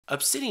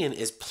Obsidian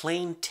is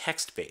plain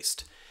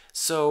text-based,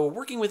 so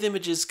working with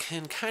images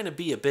can kind of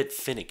be a bit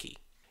finicky.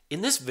 In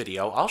this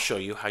video, I'll show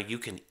you how you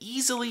can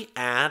easily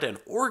add and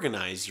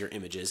organize your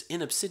images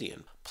in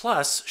Obsidian,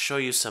 plus show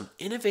you some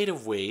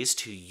innovative ways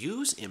to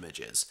use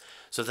images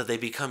so that they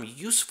become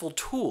useful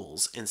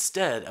tools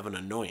instead of an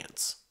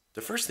annoyance.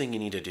 The first thing you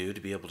need to do to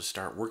be able to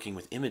start working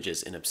with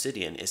images in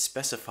Obsidian is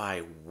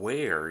specify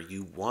where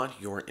you want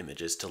your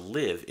images to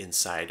live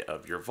inside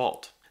of your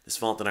vault. This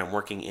vault that I'm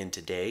working in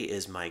today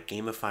is my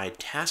gamified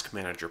task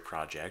manager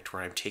project,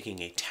 where I'm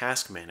taking a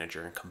task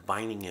manager and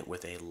combining it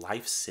with a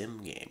life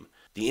sim game.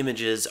 The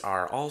images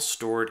are all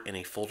stored in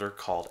a folder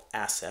called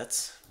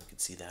Assets. You can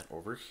see that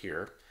over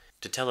here.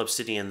 To tell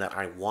Obsidian that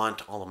I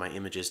want all of my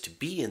images to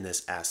be in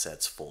this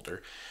Assets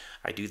folder,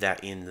 I do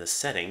that in the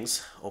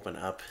Settings. Open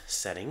up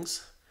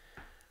Settings,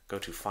 go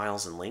to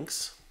Files and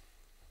Links,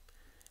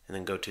 and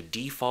then go to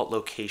Default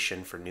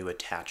Location for New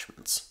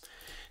Attachments.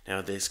 Now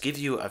this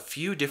gives you a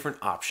few different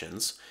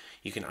options.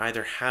 You can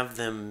either have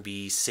them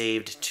be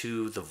saved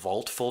to the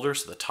Vault folder,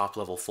 so the top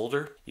level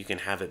folder. You can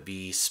have it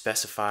be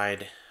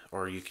specified,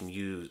 or you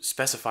can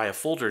specify a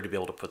folder to be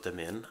able to put them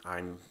in.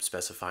 I'm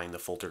specifying the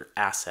folder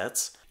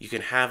Assets. You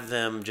can have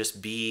them just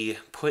be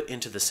put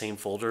into the same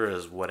folder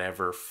as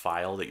whatever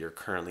file that you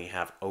currently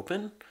have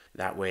open.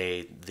 That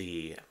way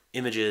the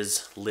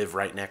images live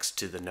right next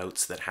to the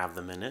notes that have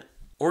them in it.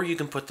 Or you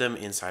can put them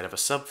inside of a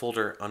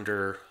subfolder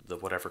under the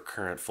whatever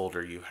current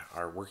folder you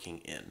are working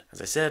in.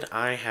 As I said,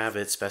 I have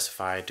it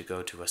specified to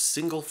go to a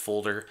single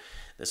folder.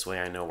 This way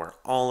I know where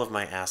all of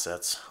my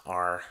assets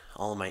are,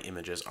 all of my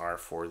images are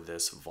for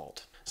this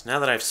vault. So now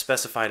that I've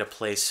specified a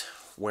place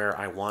where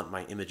I want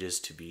my images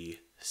to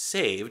be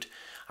saved,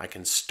 I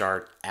can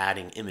start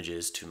adding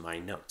images to my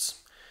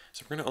notes.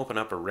 So we're going to open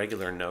up a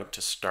regular note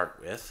to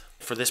start with.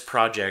 For this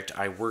project,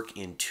 I work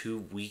in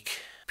 2-week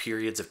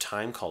periods of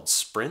time called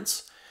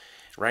sprints.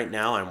 Right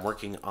now I'm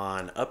working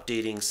on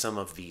updating some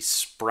of the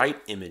sprite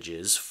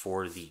images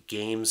for the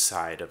game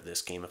side of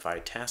this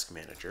gamified task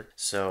manager.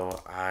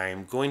 So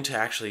I'm going to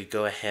actually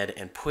go ahead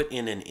and put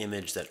in an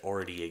image that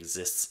already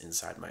exists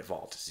inside my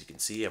vault. As you can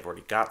see, I've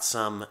already got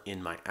some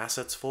in my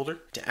assets folder.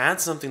 To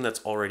add something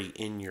that's already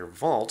in your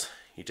vault,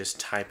 you just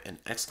type an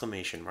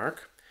exclamation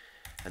mark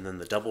and then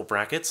the double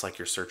brackets like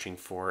you're searching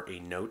for a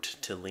note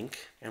to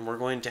link. And we're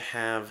going to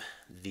have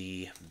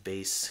the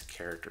base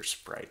character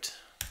sprite.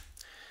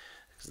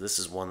 This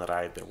is one that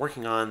I've been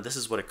working on. This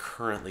is what it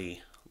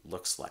currently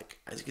looks like.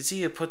 As you can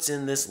see, it puts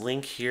in this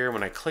link here.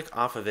 When I click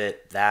off of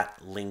it,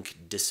 that link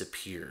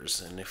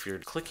disappears. And if you're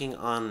clicking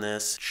on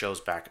this, it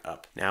shows back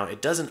up. Now,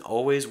 it doesn't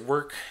always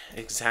work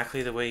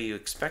exactly the way you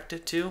expect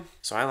it to.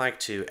 So I like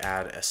to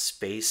add a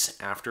space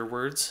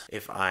afterwards.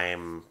 If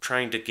I'm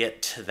trying to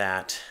get to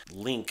that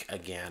link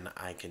again,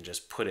 I can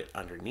just put it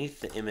underneath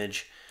the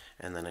image,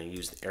 and then I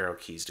use the arrow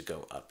keys to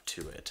go up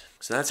to it.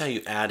 So that's how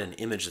you add an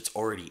image that's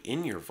already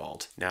in your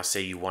vault. Now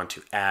say you want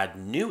to add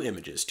new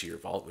images to your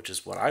vault, which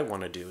is what I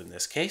want to do in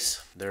this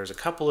case. There's a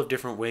couple of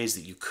different ways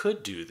that you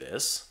could do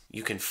this.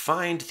 You can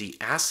find the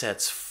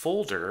assets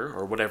folder,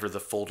 or whatever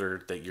the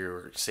folder that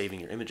you're saving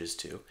your images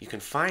to. You can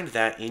find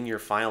that in your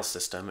file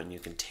system, and you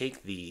can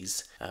take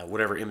these,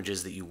 whatever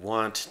images that you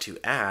want to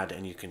add,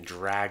 and you can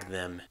drag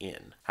them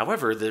in.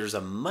 However, there's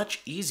a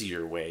much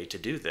easier way to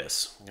do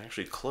this. We can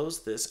actually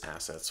close this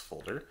assets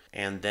folder,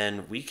 and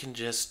then we can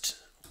just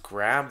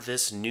grab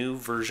this new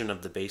version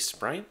of the base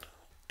sprite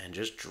and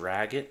just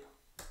drag it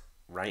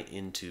right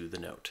into the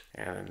note,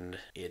 and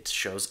it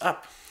shows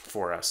up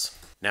for us.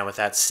 Now with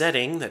that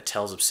setting that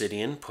tells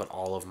Obsidian put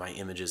all of my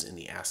images in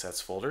the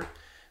assets folder,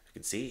 you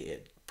can see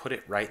it put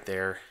it right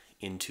there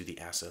into the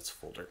assets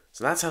folder.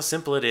 So that's how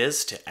simple it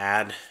is to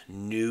add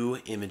new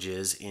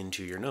images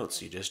into your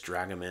notes. You just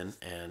drag them in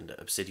and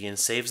Obsidian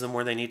saves them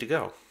where they need to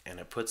go, and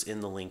it puts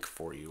in the link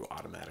for you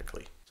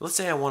automatically. So let's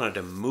say I wanted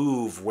to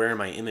move where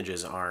my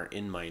images are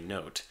in my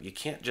note. You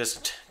can't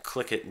just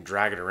click it and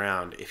drag it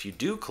around. If you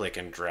do click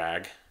and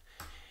drag,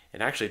 it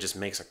actually just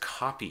makes a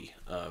copy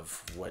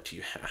of what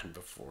you had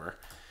before.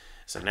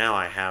 So now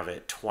I have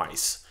it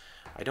twice.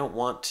 I don't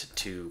want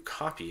to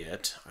copy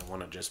it, I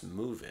want to just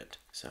move it.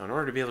 So in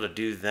order to be able to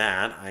do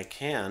that, I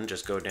can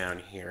just go down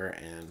here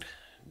and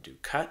do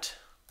cut,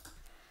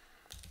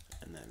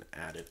 and then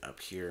add it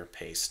up here,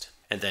 paste,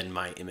 and then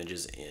my image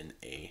is in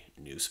a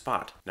new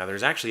spot. Now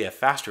there's actually a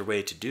faster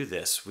way to do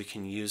this. We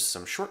can use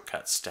some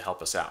shortcuts to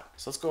help us out.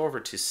 So let's go over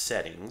to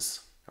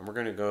Settings, and we're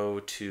going to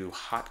go to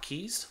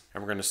Hotkeys,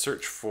 and we're going to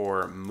search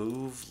for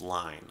Move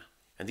Line.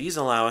 And these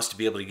allow us to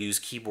be able to use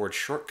keyboard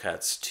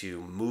shortcuts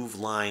to move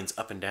lines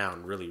up and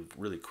down really,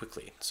 really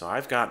quickly. So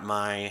I've got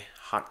my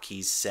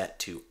hotkeys set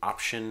to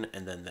Option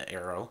and then the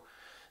arrow.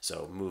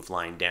 So move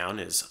line down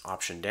is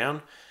Option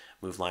down,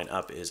 move line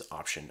up is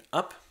Option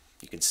up.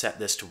 You can set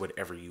this to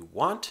whatever you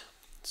want.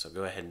 So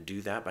go ahead and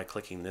do that by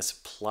clicking this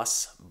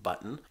plus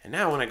button. And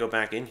now when I go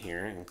back in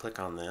here and click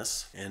on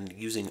this, and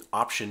using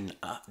Option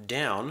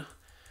down,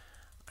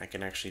 I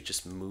can actually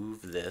just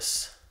move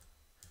this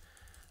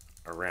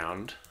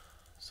around.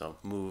 So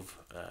move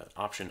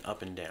Option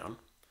up and down.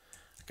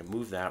 I can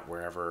move that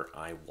wherever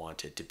I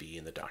want it to be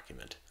in the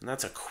document. And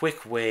that's a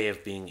quick way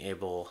of being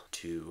able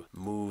to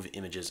move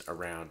images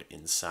around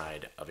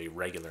inside of a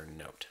regular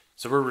note.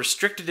 So we're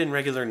restricted in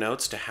regular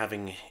notes to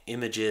having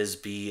images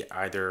be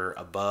either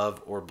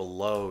above or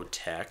below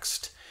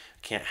text.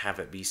 Can't have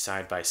it be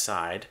side by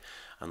side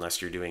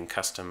unless you're doing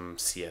custom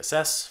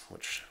CSS,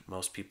 which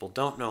most people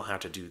don't know how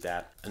to do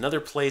that. Another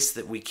place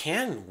that we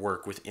can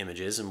work with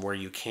images and where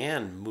you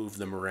can move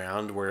them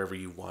around wherever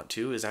you want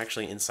to is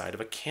actually inside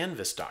of a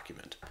Canvas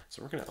document.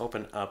 So we're going to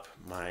open up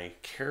my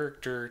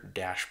character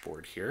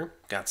dashboard here.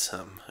 Got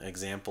some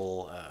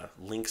example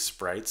link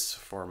sprites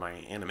for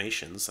my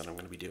animations that I'm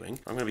going to be doing.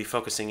 I'm going to be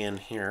focusing in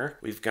here.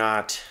 We've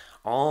got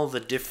all the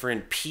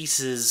different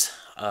pieces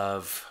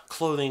of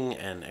clothing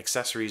and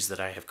accessories that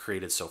I have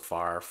created so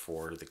far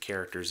for the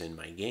characters in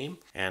my game.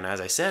 And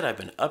as I said, I've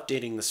been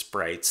updating the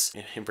sprites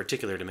in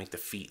particular to make the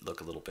feet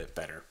look a little bit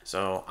better.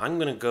 So I'm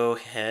going to go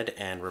ahead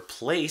and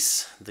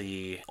replace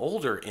the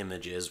older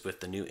images with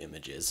the new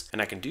images.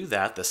 And I can do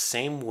that the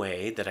same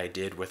way that I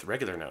did with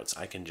regular notes.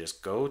 I can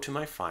just go to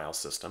my file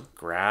system,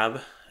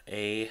 grab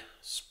a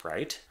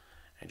sprite,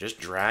 and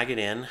just drag it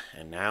in,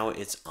 and now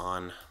it's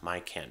on my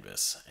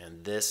canvas.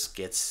 And this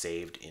gets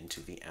saved into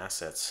the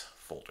assets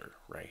folder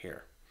right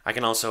here. I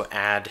can also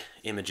add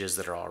images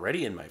that are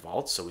already in my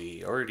vault. So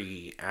we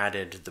already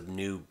added the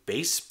new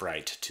base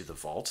sprite to the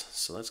vault.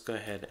 So let's go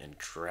ahead and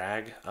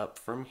drag up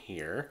from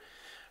here,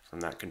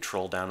 from that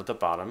control down at the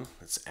bottom.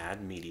 Let's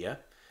add media.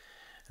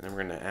 And then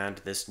we're going to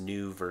add this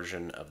new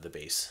version of the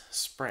base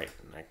sprite.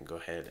 And I can go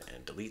ahead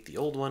and delete the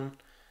old one,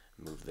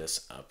 move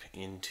this up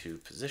into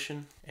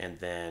position, and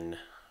then,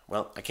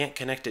 well, I can't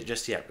connect it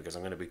just yet because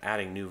I'm going to be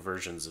adding new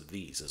versions of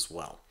these as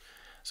well.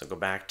 So go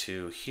back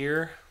to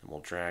here, and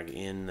we'll drag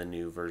in the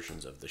new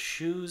versions of the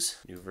shoes,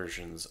 new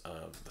versions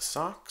of the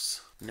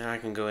socks. Now I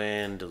can go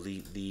in,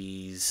 delete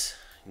these,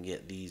 and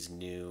get these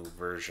new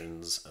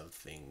versions of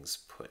things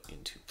put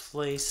into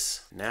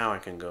place. Now I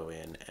can go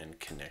in and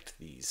connect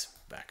these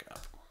back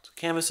up.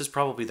 Canvas is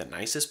probably the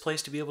nicest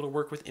place to be able to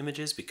work with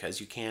images because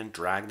you can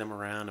drag them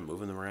around and move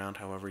them around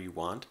however you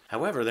want.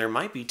 However, there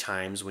might be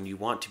times when you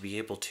want to be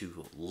able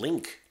to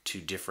link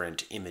to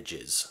different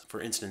images.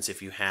 For instance,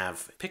 if you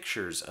have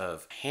pictures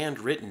of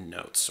handwritten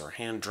notes or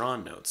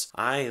hand-drawn notes,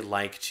 I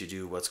like to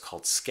do what's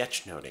called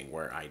sketchnoting,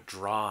 where I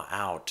draw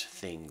out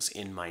things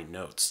in my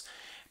notes,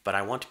 but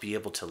I want to be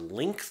able to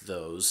link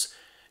those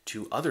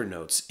to other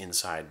notes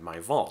inside my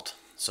vault.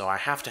 So I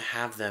have to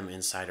have them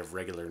inside of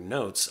regular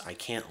notes. I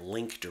can't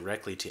link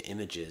directly to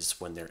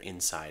images when they're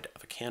inside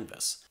of a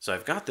canvas. So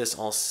I've got this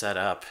all set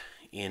up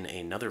in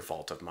another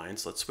vault of mine.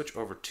 So let's switch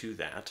over to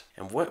that.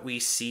 And what we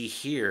see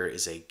here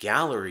is a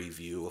gallery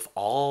view of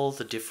all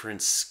the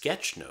different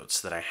sketch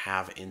notes that I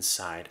have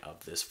inside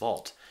of this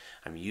vault.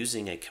 I'm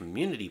using a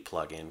community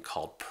plugin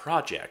called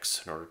Projects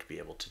in order to be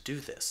able to do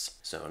this.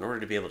 So in order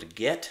to be able to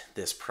get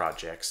this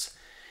Projects,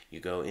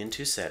 you go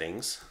into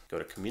Settings, go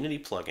to Community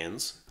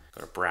Plugins,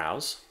 go to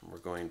Browse. We're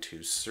going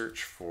to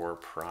search for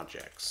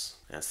Projects.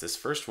 That's this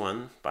first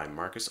one by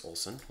Marcus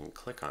Olson. You can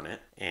click on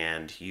it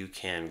and you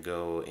can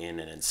go in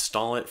and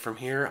install it from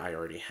here. I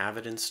already have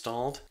it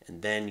installed.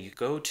 And then you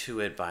go to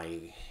it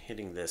by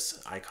hitting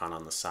this icon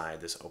on the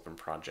side, this Open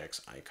Projects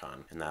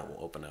icon, and that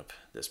will open up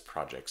this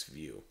Projects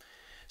view.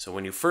 So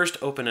when you first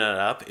open it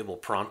up, it will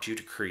prompt you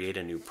to create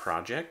a new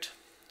project.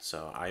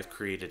 So I've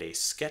created a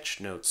sketch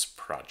notes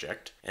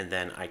project, and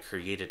then I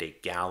created a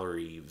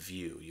gallery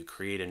view. You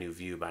create a new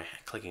view by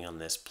clicking on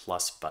this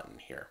plus button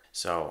here.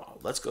 So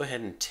let's go ahead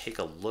and take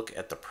a look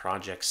at the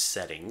project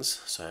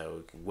settings.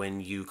 So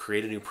when you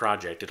create a new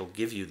project, it'll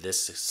give you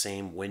this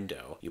same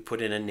window. You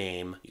put in a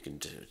name, you can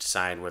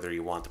decide whether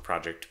you want the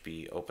project to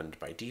be opened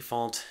by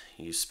default.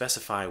 You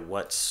specify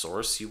what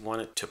source you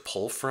want it to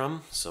pull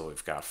from. So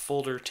we've got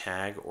folder,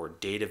 tag, or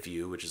data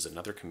view, which is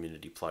another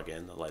community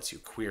plugin that lets you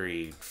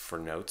query for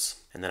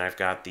notes. And then I've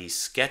got the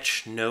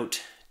sketch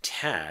note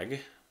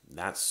tag.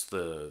 That's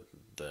the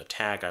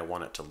tag I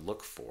want it to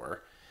look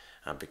for.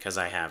 Because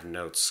I have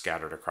notes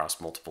scattered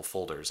across multiple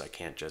folders, I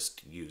can't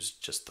just use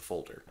just the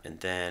folder. And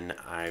then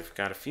I've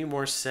got a few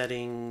more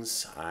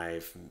settings.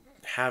 I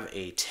have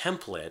a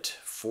template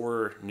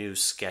for new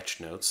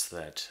sketch notes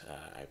that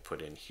I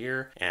put in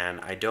here. And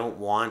I don't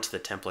want the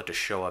template to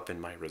show up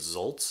in my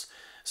results,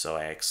 so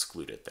I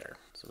exclude it there.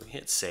 So we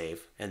hit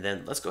save, and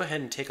then let's go ahead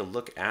and take a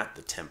look at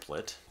the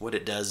template. What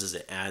it does is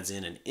it adds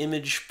in an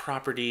image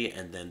property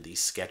and then the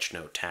sketch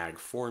note tag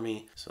for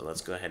me. So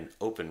let's go ahead and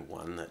open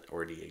one that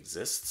already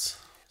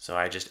exists. So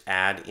I just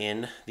add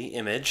in the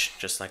image,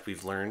 just like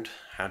we've learned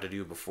how to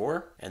do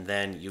before, and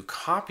then you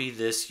copy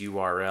this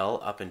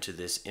URL up into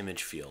this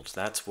image field.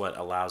 That's what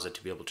allows it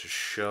to be able to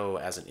show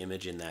as an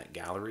image in that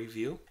gallery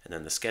view. And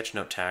then the sketch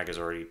note tag is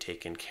already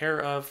taken care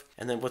of.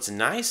 And then what's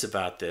nice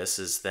about this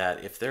is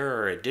that if there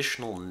are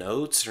additional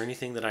notes or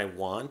anything that I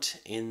want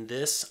in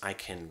this, I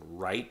can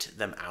write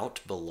them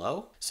out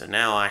below. So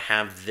now I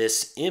have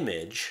this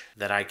image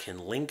that I can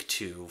link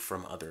to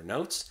from other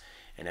notes.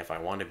 And if I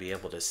want to be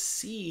able to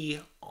see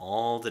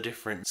all the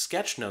different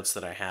sketch notes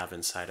that I have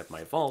inside of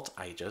my vault,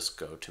 I just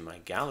go to my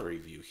gallery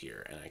view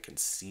here and I can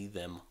see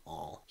them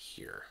all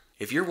here.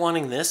 If you're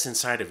wanting this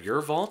inside of your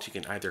vault, you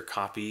can either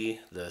copy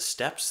the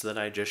steps that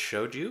I just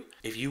showed you.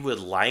 If you would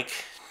like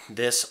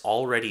this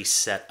already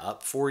set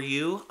up for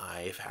you,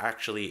 I've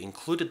actually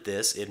included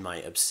this in my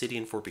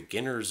Obsidian for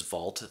Beginners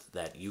vault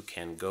that you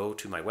can go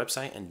to my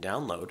website and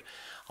download.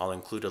 I'll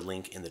include a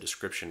link in the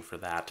description for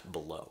that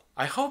below.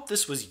 I hope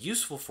this was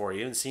useful for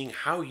you in seeing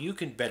how you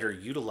can better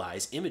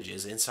utilize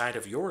images inside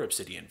of your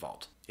Obsidian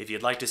vault. If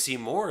you'd like to see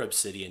more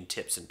Obsidian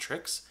tips and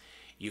tricks,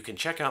 you can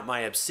check out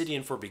my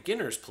Obsidian for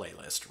Beginners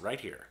playlist right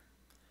here.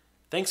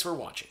 Thanks for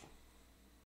watching.